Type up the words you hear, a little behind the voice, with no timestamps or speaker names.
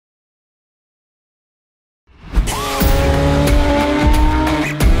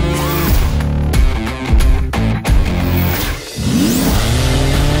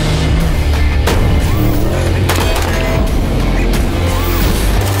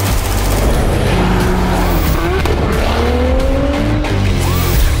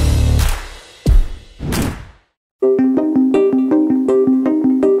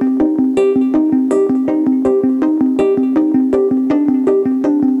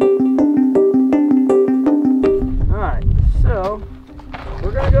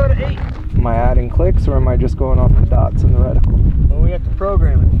clicks, or am I just going off the dots in the reticle? Well, we have to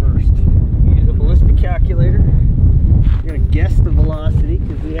program it first. We use a ballistic calculator. We're going to guess the velocity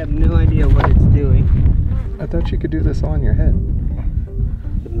because we have no idea what it's doing. I thought you could do this all in your head.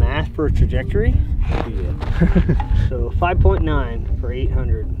 The math for a trajectory? Yeah. So 5.9 for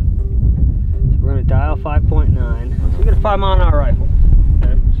 800. So we're going to dial 5.9. So we got a 5-mile-an-hour rifle.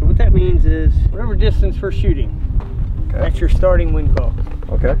 Okay. So what that means is whatever distance we're shooting, okay, that's your starting wind call.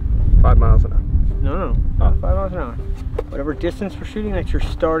 Okay. 5 miles an hour. No. 5 miles an hour. Whatever distance we're shooting, that's your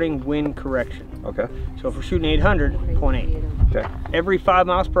starting wind correction. Okay. So if we're shooting 800, 0.8. Okay. Every 5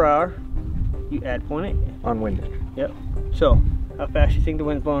 miles per hour, you add 0.8. On windage. Yep. So how fast do you think the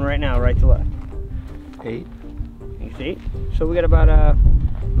wind's blowing right now, right to left? 8. It's 8. So we got about a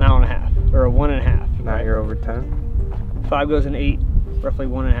mile and a half, or a 1.5. Now you're over 10. 5 goes in 8, roughly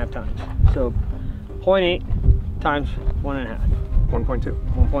 1.5 times. So 0.8 times 1.5. 1.2.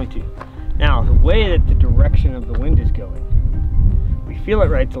 1.2. Now, the way that the direction of the wind is going, we feel it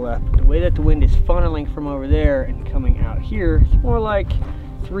right to left, but the way that the wind is funneling from over there and coming out here, it's more like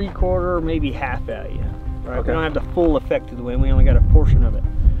 3/4, maybe half value. Right? Okay. We don't have the full effect of the wind, we only got a portion of it.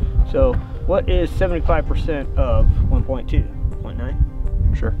 So, what is 75% of 1.2?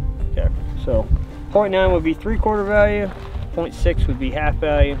 0.9? Sure. Okay, so 0.9 would be 3/4 value, 0.6 would be half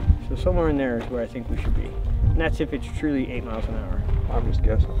value, so somewhere in there is where I think we should be. And that's if it's truly 8 miles an hour. I'm just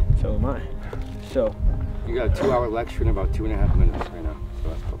guessing. So am I. So you got a 2-hour lecture in about 2.5 minutes right now. So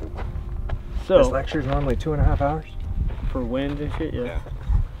that's perfect. So this lecture's normally 2.5 hours? For wind and shit, yeah.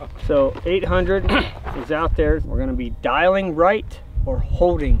 So 800 is out there. We're gonna be dialing right or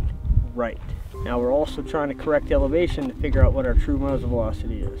holding right. Now we're also trying to correct the elevation to figure out what our true muzzle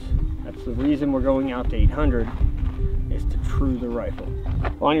velocity is. That's the reason we're going out to 800, is to true the rifle.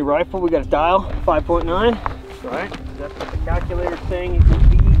 On your rifle, we got a dial 5.9. Right? That's what the calculator's saying it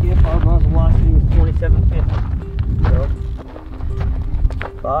would be if our muzzle velocity was 2750. So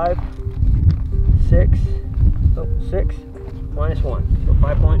 5, 6, 6 minus 1. So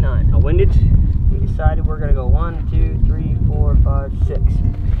 5.9. Now windage, we decided we're going to go 1, 2, 3, 4, 5, 6.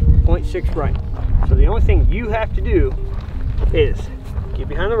 0.6 right. So the only thing you have to do is get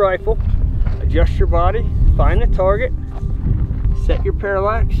behind the rifle, adjust your body, find the target, set your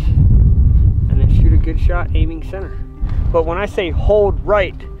parallax, and then shoot a good shot aiming center. But when I say hold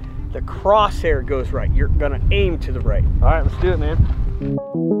right, the crosshair goes right. You're gonna aim to the right. All right, let's do it, man.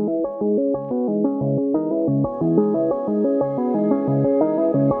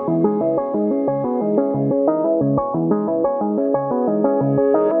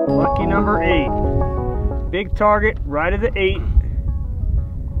 Lucky number 8. Big target, right of the 8.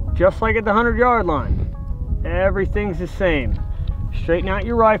 Just like at the 100-yard line. Everything's the same. Straighten out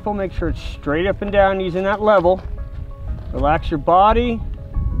your rifle, make sure it's straight up and down using that level. Relax your body,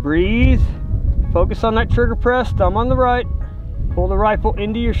 breathe, focus on that trigger press, thumb on the right. Pull the rifle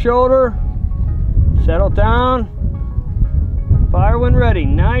into your shoulder, settle down, fire when ready.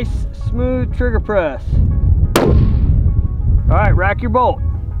 Nice, smooth trigger press. All right, rack your bolt.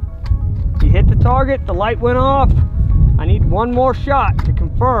 You hit the target, the light went off. I need one more shot to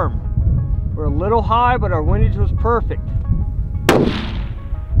confirm. We're a little high, but our windage was perfect.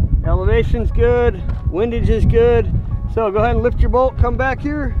 Elevation's good, windage is good. So go ahead and lift your bolt, come back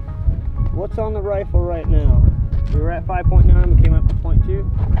here. What's on the rifle right now? We were at 5.9, we came up to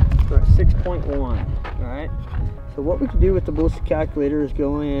 0.2. We're at 6.1, all right? So what we can do with the ballistic calculator is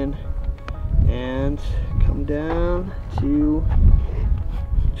go in and come down to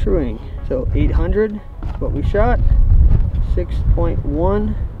truing. So 800 is what we shot,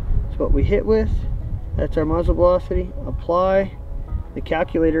 6.1 is what we hit with. That's our muzzle velocity. Apply. The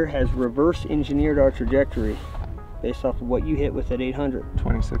calculator has reverse engineered our trajectory based off of what you hit with at 800.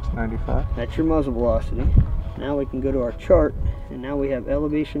 2695. That's your muzzle velocity. Now we can go to our chart, and now we have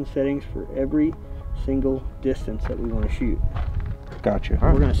elevation settings for every single distance that we want to shoot. Gotcha.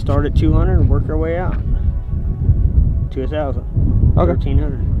 We're going to start at 200 and work our way out to 1,000. Okay.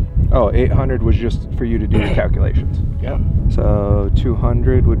 1,300. Oh, 800 was just for you to do your calculations. Yep. So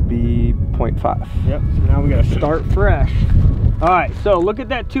 200 would be 0.5. Yep. So now we got to start fresh. All right. So look at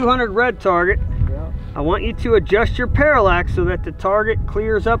that 200 red target. Yep. I want you to adjust your parallax so that the target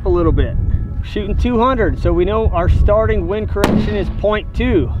clears up a little bit. We're shooting 200, so we know our starting wind correction is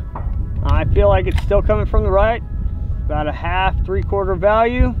 0.2. I feel like it's still coming from the right. About a half, 3/4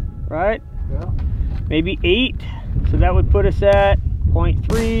 value, right? Yeah. Maybe 8. So that would put us at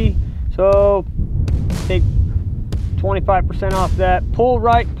 0.3. So take 25% off that. Pull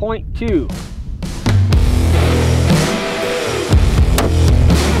right, 0.2.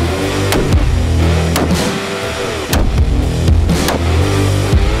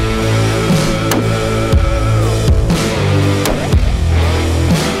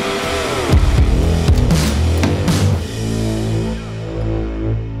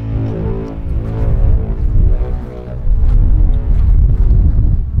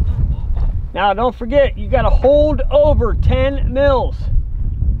 Now don't forget, you got to hold over 10 mils.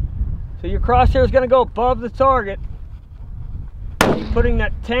 So your crosshair is going to go above the target. You're putting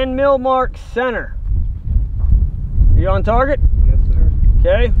that 10 mil mark center. Are you on target? Yes, sir.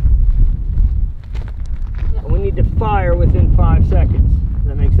 Okay. And we need to fire within 5 seconds. Does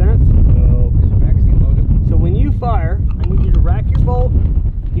that make sense? Is your magazine loaded? So when you fire, I need you to rack your bolt,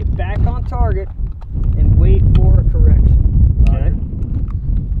 get back on target, and wait for a correction. Okay?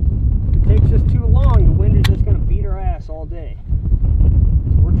 If it takes us too long, the wind is just going to beat our ass all day.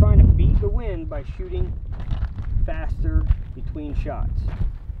 So we're trying to beat the wind by shooting faster between shots.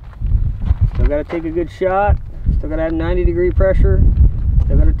 Still got to take a good shot. Still got to have 90-degree pressure.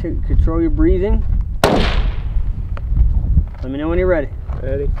 Still got to control your breathing. Let me know when you're ready.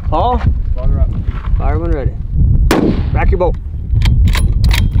 Ready. Paul? Fire up. Fire when ready. Rack your bolt.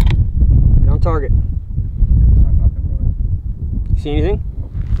 Get on target. Nothing really. You see anything?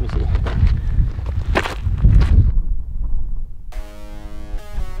 Let me see.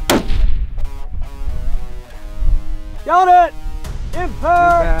 Got it! Impact!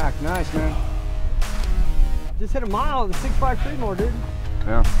 Back. Nice, man. Just hit a mile with a 6.5 Creedmoor, dude.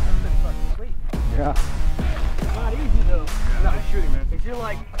 Yeah. That's pretty fucking sweet. Yeah. It's not easy though. Yeah, nice shooting, man. If you're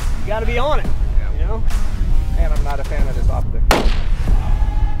like, you gotta be on it. Yeah. You know? And I'm not a fan of this optic. I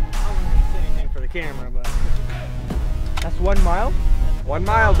don't want to say anything for the camera, but That's 1 mile? 1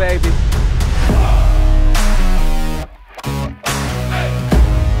 mile, baby.